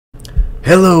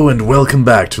Hello and welcome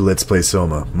back to Let's Play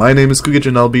Soma. My name is Skoogage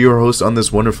and I'll be your host on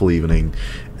this wonderful evening.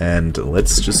 And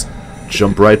let's just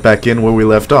jump right back in where we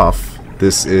left off.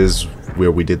 This is where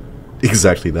we did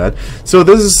exactly that. So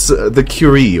this is the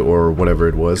Curie, or whatever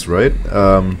it was, right?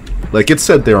 Like it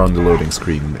said there on the loading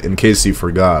screen, in case you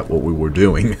forgot what we were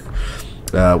doing.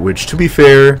 Which, to be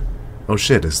fair... Oh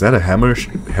shit, is that a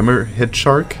hammerhead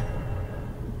shark?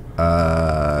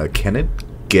 Can it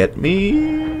get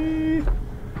me?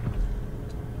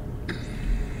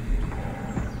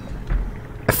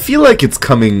 I feel like it's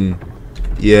coming...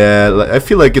 Yeah, I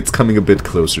feel like it's coming a bit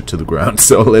closer to the ground,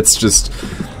 so let's just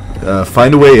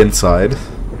find a way inside.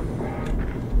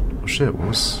 Oh shit, what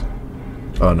was...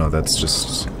 Oh no, that's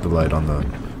just the light on the...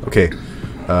 Okay,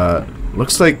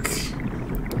 looks like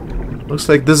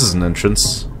this is an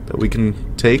entrance that we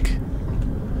can take.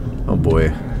 Oh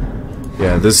boy.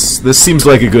 Yeah, this seems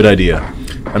like a good idea.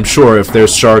 I'm sure if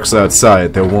there's sharks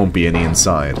outside, there won't be any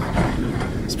inside.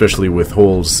 Especially with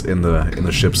holes in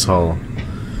the ship's hull.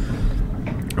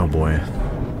 Oh boy.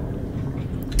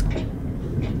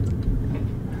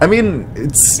 I mean,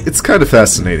 it's kind of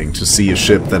fascinating to see a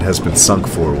ship that has been sunk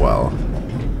for a while.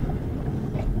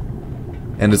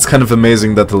 And it's kind of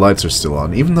amazing that the lights are still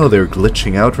on. Even though they're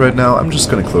glitching out right now, I'm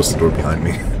just gonna close the door behind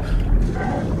me.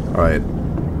 Alright.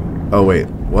 Oh wait,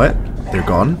 what? They're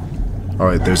gone?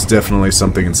 Alright, there's definitely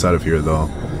something inside of here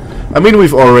though. I mean,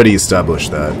 we've already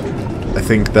established that. I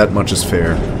think that much is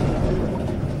fair.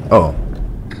 Oh.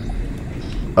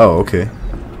 Oh, okay.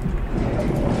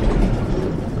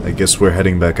 I guess we're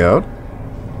heading back out?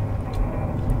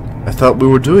 I thought we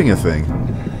were doing a thing.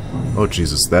 Oh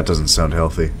Jesus, that doesn't sound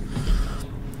healthy.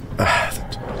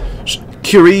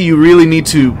 Curie, you really need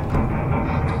to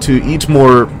eat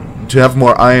more, to have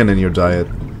more iron in your diet.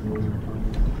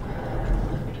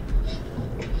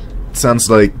 It sounds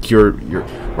like you're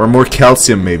or more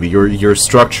calcium maybe. Your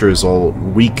structure is all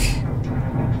weak.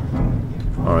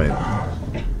 All right.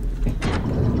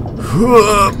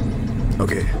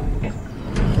 Okay.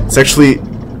 It's actually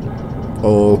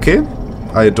okay.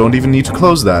 I don't even need to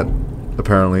close that.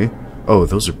 Apparently. Oh,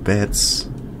 those are beds.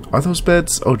 Are those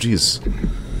beds? Oh, jeez.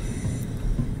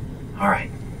 All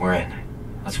right, we're in.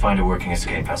 Let's find a working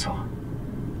escape vessel.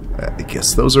 I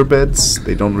guess those are beds.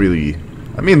 They don't really.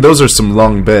 I mean, those are some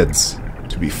long beds.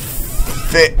 To be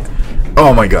fit.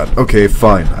 Oh my god. Okay,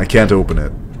 fine. I can't open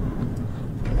it.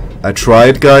 I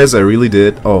tried, guys. I really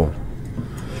did. Oh.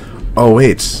 Oh,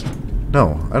 wait.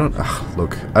 No, I don't... Ugh,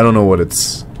 look, I don't know what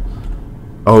it's...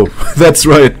 Oh, that's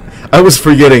right. I was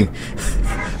forgetting.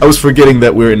 I was forgetting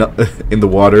that we're in the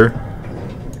water.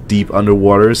 Deep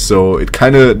underwater, so it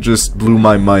kind of just blew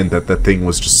my mind that that thing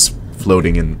was just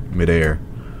floating in midair.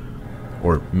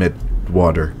 Or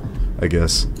mid-water, I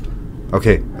guess.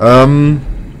 Okay,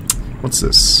 what's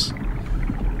this?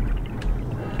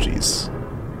 Jeez.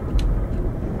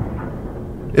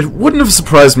 It wouldn't have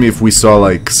surprised me if we saw,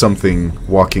 like, something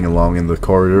walking along in the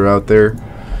corridor out there.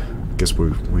 Guess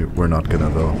we're not gonna,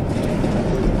 though.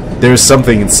 There's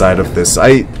something inside of this.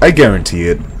 I guarantee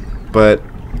it. But,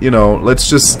 you know, let's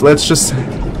just let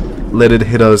it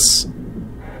hit us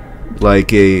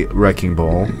like a wrecking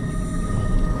ball.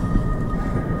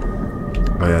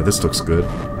 Oh yeah, this looks good.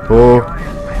 Oh.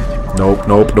 Nope,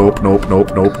 nope, nope, nope,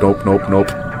 nope, nope, nope, nope, nope.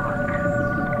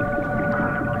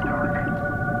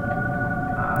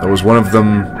 That was one of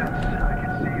them.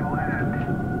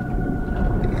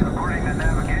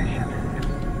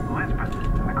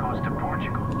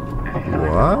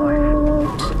 What?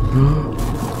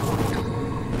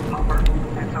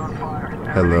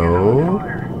 Hello?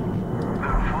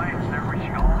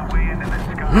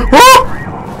 Oh!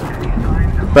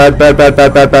 Bad, bad, bad,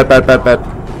 bad, bad, bad, bad, bad, bad.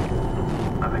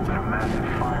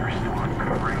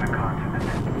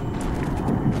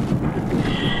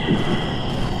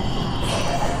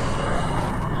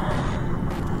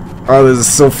 Oh, this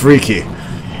is so freaky.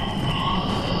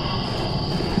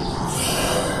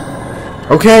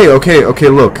 Okay, okay, okay,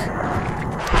 look.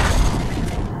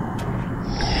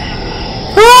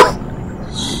 Ah!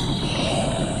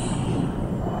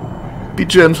 Be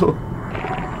gentle.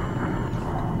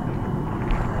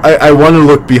 I want to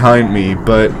look behind me,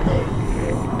 but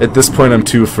at this point I'm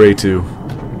too afraid to.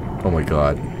 Oh my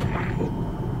god.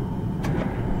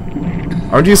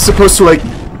 Aren't you supposed to, like,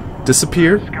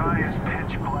 disappear?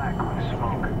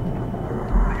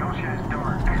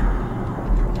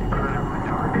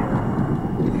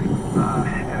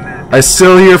 I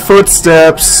still hear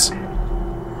footsteps.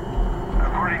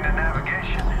 According to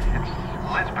navigation, it's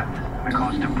Lisbon, the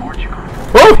coast of Portugal.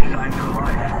 Oh!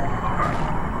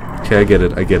 Okay, I get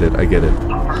it, I get it, I get it. It's on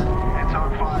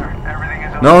fire. Everything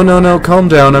is No, no, no, calm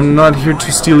down. I'm not here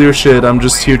to steal your shit. I'm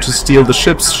just here to steal the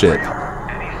ship's shit. Any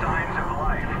signs of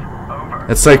life?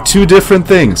 Over. It's like two different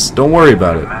things. Don't worry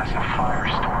about it. Massive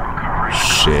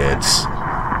firestorm, Curie. Shit.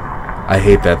 I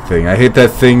hate that thing. I hate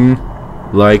that thing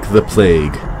like the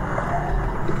plague.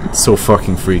 It's so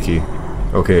fucking freaky.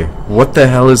 Okay, what the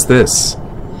hell is this?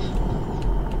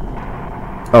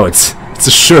 Oh, it's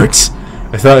a shirt.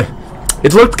 I thought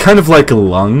it looked kind of like a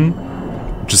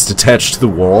lung, just attached to the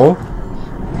wall.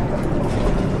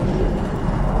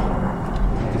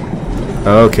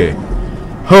 Okay.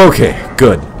 Okay,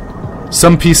 good.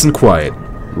 Some peace and quiet.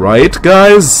 Right,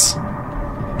 guys?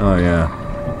 Oh, yeah.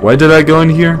 Why did I go in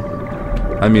here?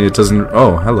 I mean, it doesn't...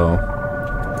 Oh, hello.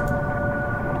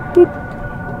 Boop.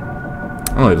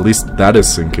 Oh, at least that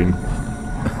is sinking.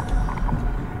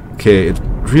 Okay, it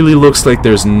really looks like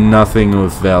there's nothing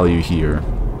of value here.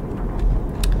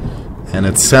 And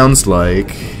it sounds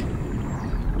like...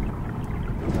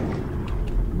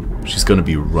 she's gonna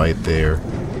be right there.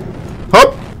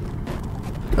 Hop!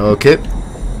 Okay.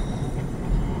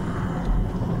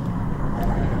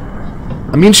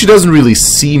 I mean, she doesn't really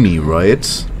see me,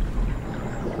 right?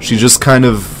 She just kind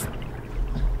of...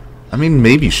 I mean,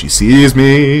 maybe she sees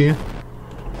me.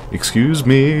 Excuse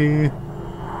me.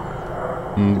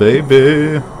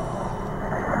 Baby.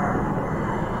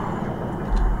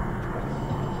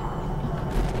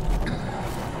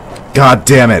 God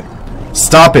damn it.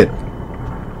 Stop it.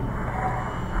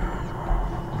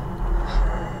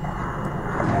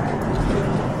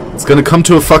 It's gonna come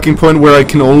to a fucking point where I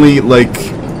can only,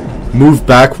 like, move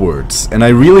backwards. And I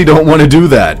really don't want to do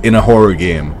that in a horror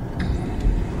game.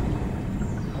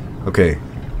 Okay.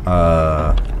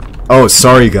 Oh,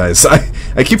 sorry guys.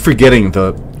 I keep forgetting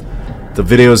the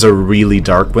videos are really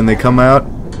dark when they come out.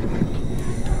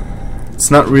 It's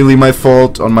not really my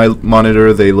fault. On my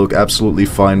monitor they look absolutely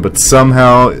fine, but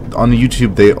somehow on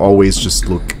YouTube they always just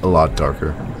look a lot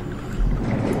darker.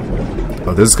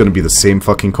 Oh, this is gonna be the same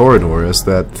fucking corridor as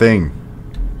that thing.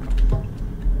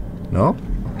 No?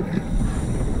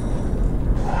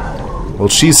 Well,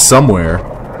 she's somewhere.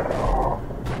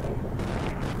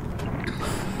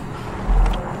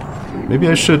 Maybe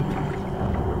I should...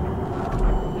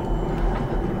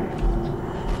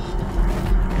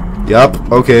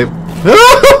 Yup, okay.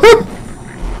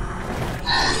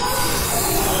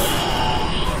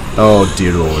 Oh,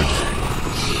 dear Lord.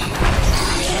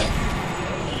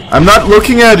 I'm not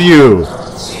looking at you!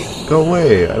 Go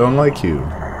away, I don't like you.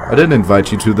 I didn't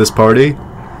invite you to this party.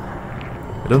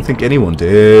 I don't think anyone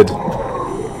did.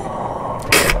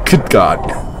 Good God.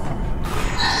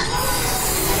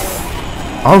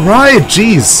 Alright,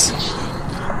 jeez.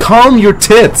 Calm your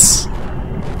tits.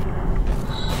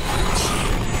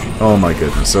 Oh my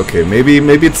goodness, okay, maybe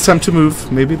it's time to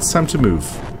move. Maybe it's time to move.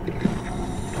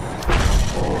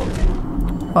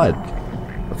 What?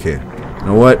 Okay, you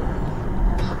know what?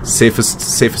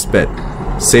 Safest bet.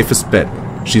 Safest bet.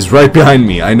 She's right behind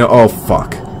me, I know. Oh,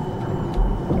 fuck.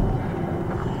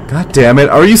 God damn it,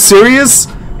 are you serious?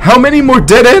 How many more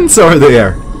dead ends are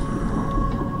there?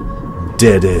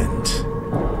 Dead end.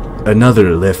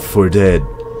 Another Left 4 Dead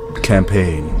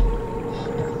campaign.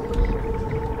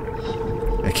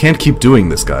 I can't keep doing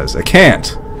this, guys. I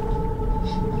can't.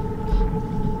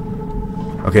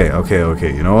 Okay, okay,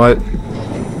 okay. You know what?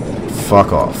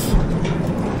 Fuck off.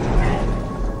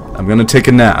 I'm gonna take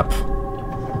a nap.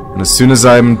 And as soon as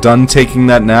I'm done taking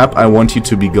that nap, I want you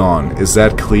to be gone. Is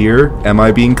that clear? Am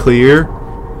I being clear?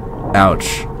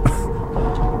 Ouch.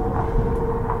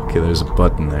 Okay, there's a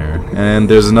button there. And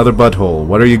there's another butthole.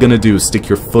 What are you gonna do? Stick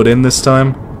your foot in this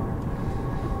time?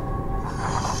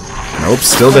 Nope,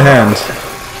 still the hand.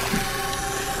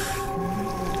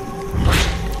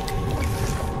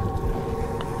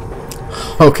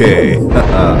 Okay.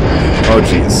 Oh,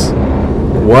 jeez.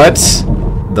 What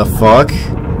the fuck?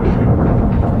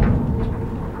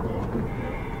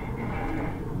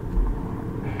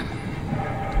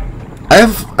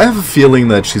 I have a feeling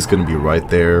that she's gonna be right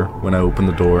there when I open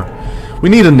the door. We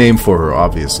need a name for her,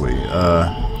 obviously.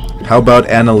 How about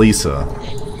Annalisa?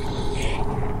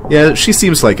 Yeah, she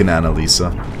seems like an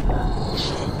Annalisa.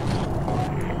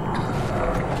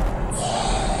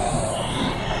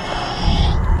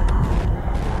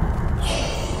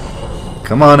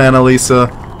 Come on, Annalisa.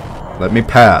 Let me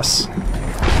pass.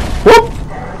 Whoop!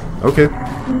 Okay.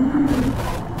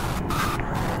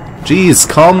 Jeez,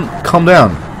 calm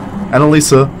down.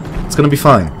 Annalisa, it's gonna be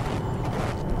fine.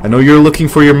 I know you're looking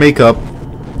for your makeup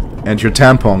and your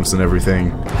tampons and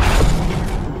everything.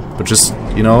 But just,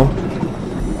 you know,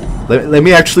 let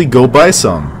me actually go buy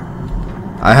some.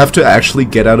 I have to actually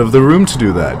get out of the room to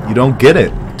do that. You don't get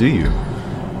it, do you?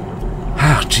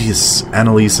 Ah, jeez.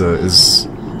 Annalisa is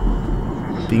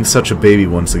Being such a baby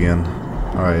once again.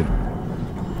 Alright.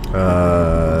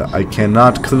 I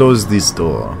cannot close this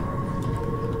door.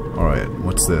 Alright,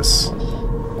 what's this?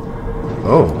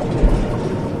 Oh.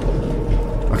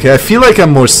 Okay, I feel like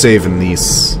I'm more safe in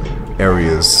these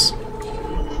areas.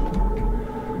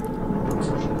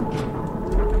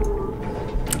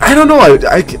 I don't know,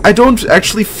 I don't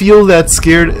actually feel that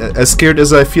scared, as scared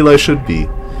as I feel I should be.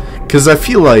 Because I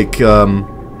feel like,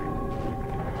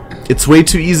 it's way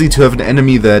too easy to have an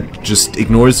enemy that just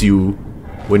ignores you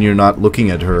when you're not looking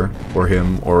at her, or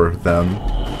him, or them.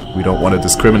 We don't want to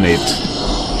discriminate.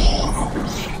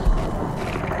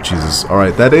 Jesus,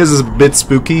 alright, that is a bit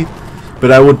spooky,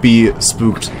 but I would be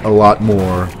spooked a lot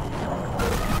more.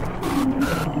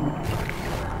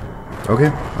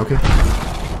 Okay, okay.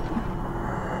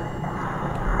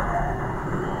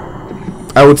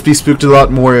 I would be spooked a lot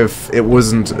more if it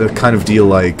wasn't a kind of deal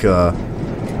like,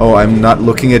 oh, I'm not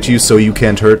looking at you so you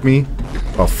can't hurt me?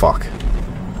 Oh, fuck.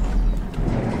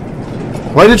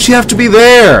 Why did she have to be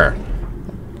there?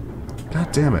 God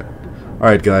damn it.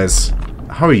 Alright, guys.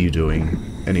 How are you doing?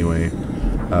 Anyway.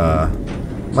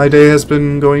 My day has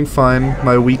been going fine.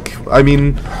 My week... I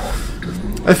mean...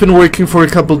 I've been working for a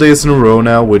couple days in a row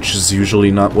now, which is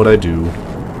usually not what I do.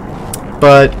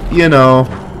 But, you know...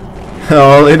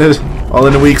 All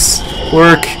in a week's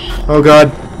work. Oh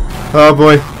god. Oh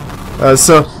boy.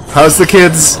 So, how's the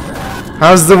kids?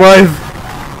 How's the wife?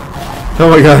 Oh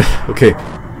my god. Okay.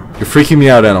 You're freaking me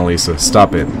out, Annalisa.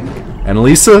 Stop it.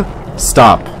 Annalisa?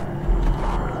 Stop.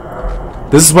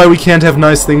 This is why we can't have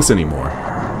nice things anymore.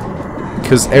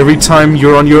 Because every time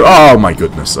you're on your... Oh my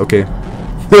goodness. Okay.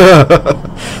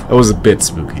 That was a bit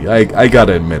spooky. I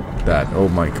gotta admit that. Oh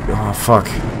my... Oh, fuck.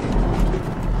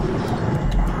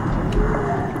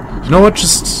 You know what?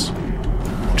 Just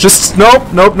nope.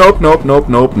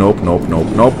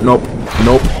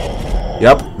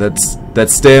 Yep,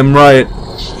 that's damn right.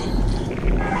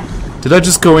 Did I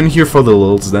just go in here for the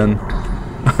lulz then?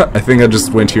 I think I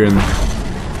just went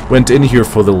in here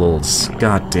for the lulz.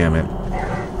 God damn it.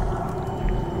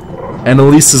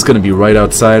 Annalisa's gonna be right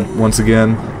outside once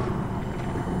again.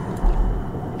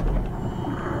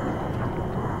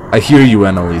 I hear you,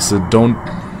 Annalisa.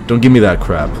 Don't give me that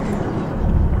crap.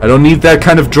 I don't need that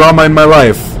kind of drama in my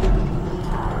life.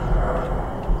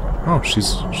 Oh,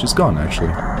 she's gone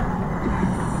actually.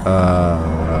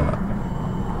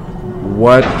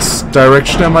 What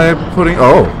direction am I putting?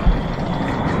 Oh.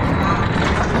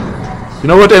 You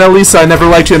know what, Annalisa? I never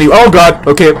liked you any. Oh God.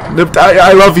 Okay.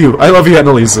 I love you. I love you,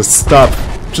 Annalisa. Stop.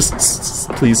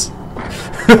 Just please.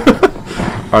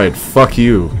 All right. Fuck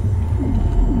you.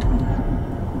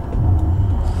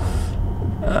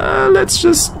 Let's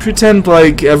just pretend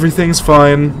like everything's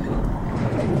fine.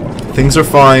 Things are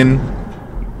fine.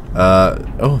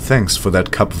 Oh, thanks for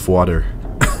that cup of water.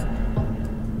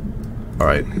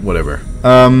 Alright, whatever.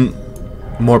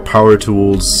 More power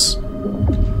tools.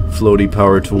 Floaty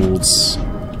power tools.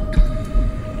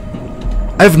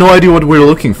 I have no idea what we're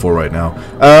looking for right now.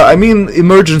 I mean,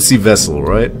 emergency vessel,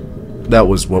 right? That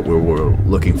was what we were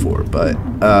looking for, but,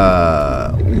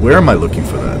 where am I looking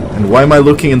for that? And why am I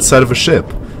looking inside of a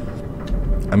ship?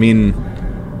 I mean,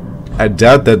 I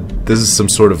doubt that this is some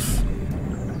sort of...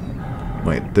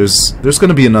 Wait, there's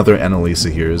gonna be another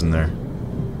Annalisa here, isn't there?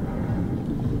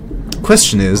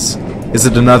 Question is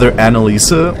it another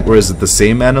Annalisa, or is it the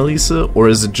same Annalisa, or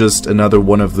is it just another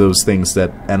one of those things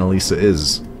that Annalisa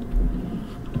is?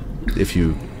 If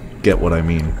you get what I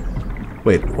mean.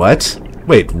 Wait, what?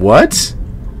 Wait, what?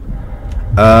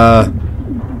 Am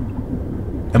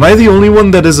I the only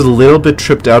one that is a little bit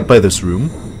tripped out by this room?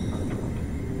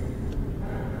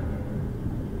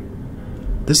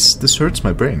 This hurts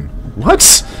my brain.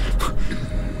 What?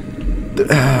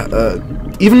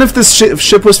 Even if this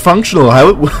ship was functional,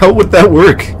 how would that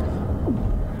work?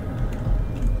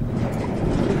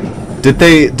 Did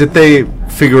they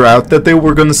figure out that they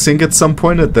were gonna sink at some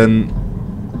point and then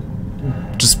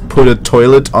just put a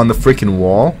toilet on the freaking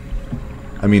wall?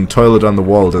 I mean, toilet on the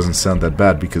wall doesn't sound that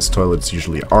bad because toilets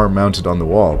usually are mounted on the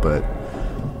wall, but...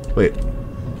 Wait.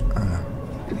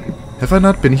 Have I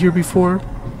not been here before?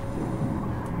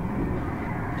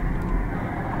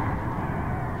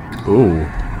 Ooh.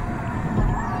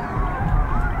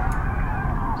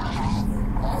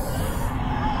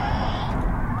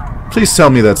 Please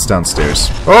tell me that's downstairs.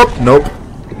 Oh, nope.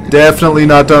 Definitely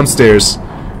not downstairs.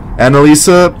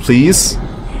 Annalisa, please.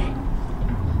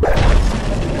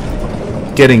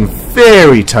 Getting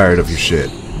very tired of your shit.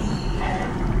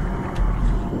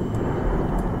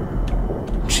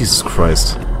 Jesus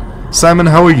Christ. Simon,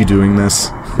 how are you doing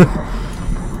this?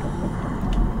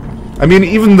 I mean,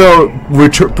 even though we're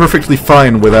perfectly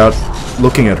fine without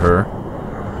looking at her,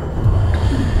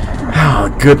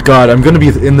 good God, I'm gonna be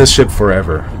in this ship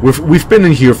forever. We've been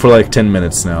in here for like 10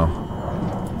 minutes now.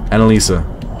 Annalisa.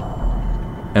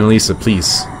 Annalisa,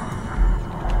 please.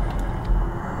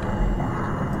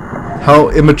 How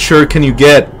immature can you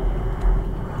get?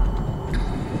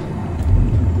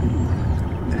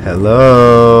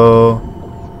 Hello?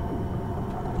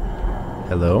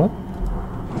 Hello?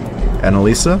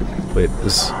 Annalisa? Wait,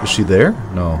 is she there?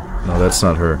 No, that's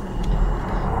not her.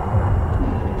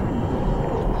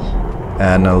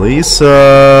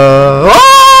 Annalisa!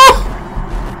 Oh!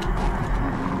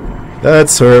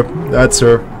 That's her. That's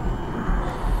her.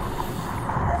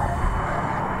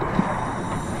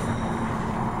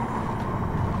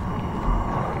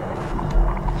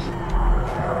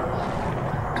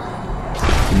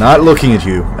 Not looking at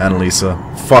you, Annalisa.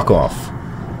 Fuck off.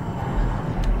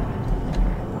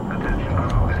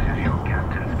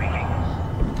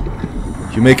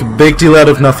 You make a big deal out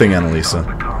of nothing, Annalisa.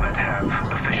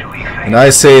 And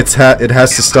I say it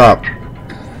has to stop.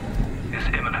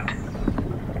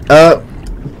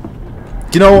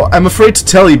 You know, I'm afraid to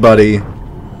tell you, buddy,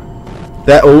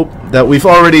 that we've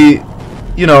already,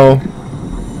 you know,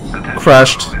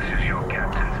 crashed.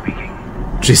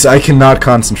 Jeez, I cannot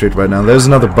concentrate right now. There's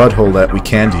another butthole that we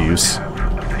can't use.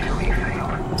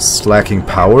 Slacking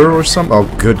power or something? Oh,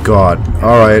 good God.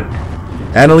 Alright.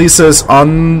 Annalisa is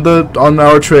on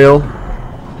our trail.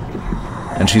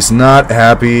 And she's not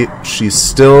happy. She's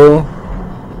still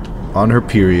on her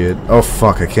period. Oh,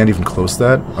 fuck. I can't even close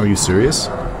that? Are you serious?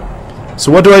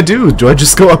 So what do I do? Do I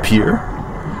just go up here?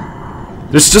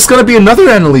 There's just gonna be another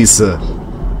Annalisa.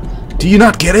 Do you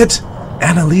not get it?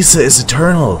 Annalisa is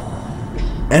eternal.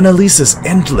 Annalisa's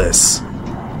endless.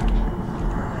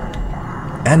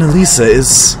 Annalisa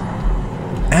is...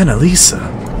 Annalisa.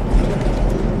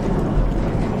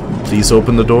 Please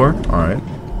open the door? Alright.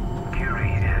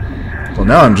 Well,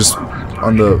 now I'm just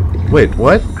on the... Wait,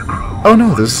 what? Oh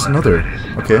no, this is another...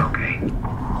 Okay.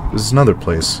 This is another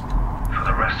place. For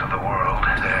the rest of the world,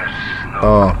 there's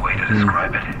no good way to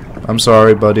describe it. I'm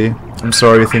sorry, buddy. I'm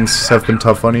sorry things have been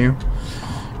tough on you.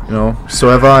 You know, so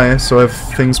have I. So have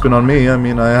things been on me. I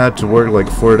mean, I had to work like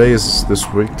 4 days this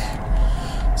week.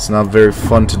 It's not very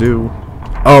fun to do.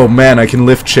 Oh man, I can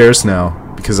lift chairs now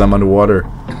because I'm underwater.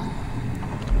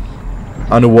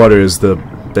 Underwater is the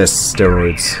best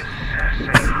steroids.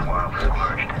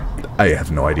 I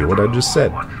have no idea what I just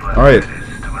said. Alright.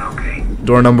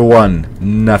 Door number 1,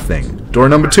 nothing. Door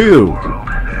number 2,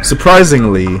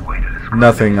 surprisingly,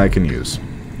 nothing I can use.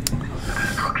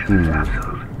 Ooh.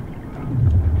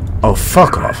 Oh,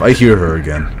 fuck off. I hear her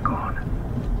again.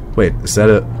 Wait, is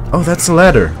that a... Oh, that's a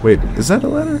ladder. Wait, is that a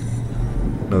ladder?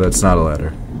 No, that's not a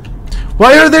ladder.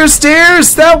 Why are there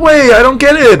stairs that way? I don't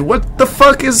get it. What the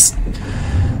fuck is...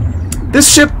 This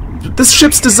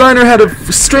ship's designer had a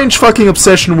strange fucking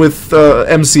obsession with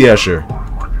MC Escher.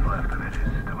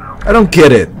 I don't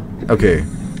get it. Okay.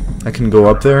 I can go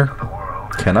up there?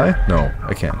 Can I? No,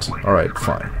 I can't. Alright,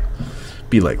 fine.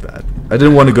 Be like that. I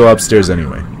didn't want to go upstairs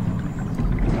anyway.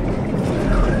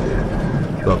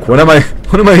 Look, what am I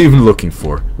even looking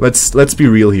for? Let's be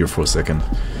real here for a second.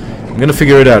 I'm gonna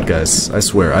figure it out, guys. I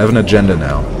swear. I have an agenda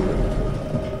now.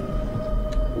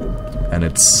 And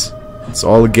it's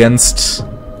all against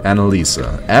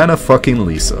Annalisa. Anna fucking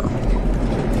Lisa.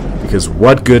 Because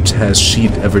what good has she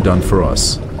ever done for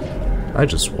us? I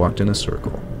just walked in a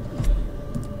circle.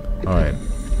 Alright.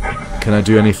 Can I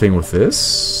do anything with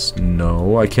this?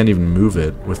 No, I can't even move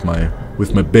it with my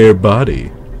bare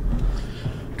body.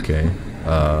 Okay.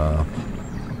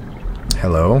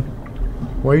 Hello?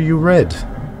 Why are you red?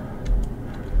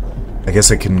 I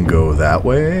guess I can go that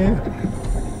way?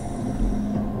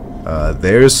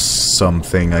 There's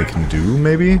something I can do,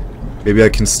 maybe? Maybe I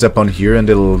can step on here and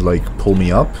it'll, like, pull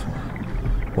me up?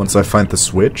 Once I find the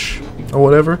switch? Or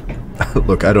whatever?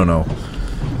 Look, I don't know.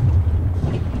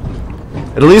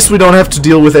 At least we don't have to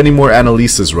deal with any more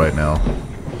Annalisas right now.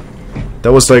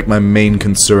 That was, like, my main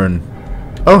concern.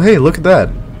 Oh, hey, look at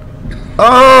that.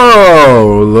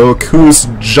 Oh, look who's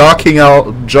jockeying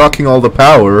all the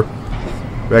power.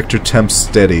 Reactor temp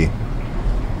steady.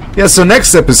 Yeah, so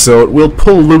next episode, we'll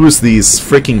pull loose these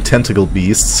freaking tentacle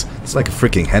beasts. It's like a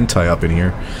freaking hentai up in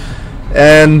here.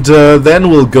 And then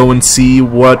we'll go and see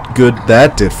what good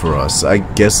that did for us. I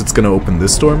guess it's gonna open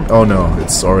this door? Oh no,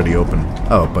 it's already open.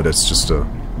 Oh, but it's just a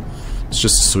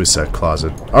suicide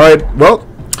closet. Alright, well,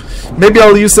 maybe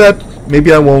I'll use that,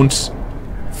 maybe I won't.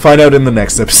 Find out in the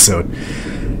next episode.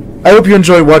 I hope you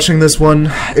enjoyed watching this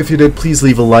one. If you did, please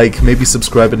leave a like, maybe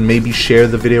subscribe, and maybe share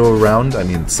the video around. I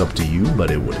mean, it's up to you, but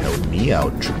it would help me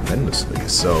out tremendously.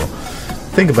 So,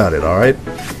 think about it, alright?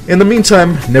 In the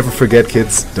meantime, never forget,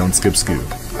 kids, don't skip Skoo.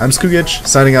 I'm Skoogage,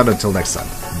 signing out until next time.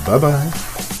 Bye-bye.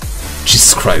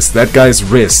 Jesus Christ, that guy's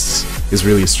wrist is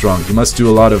really strong. He must do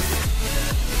a lot of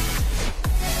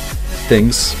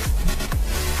things.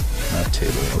 Map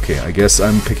table. Okay, I guess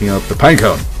I'm picking up the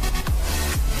pinecone.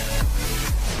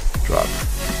 Drop.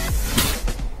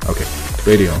 Okay,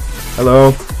 radio. Hello?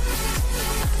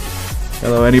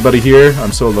 Hello, anybody here?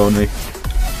 I'm so lonely.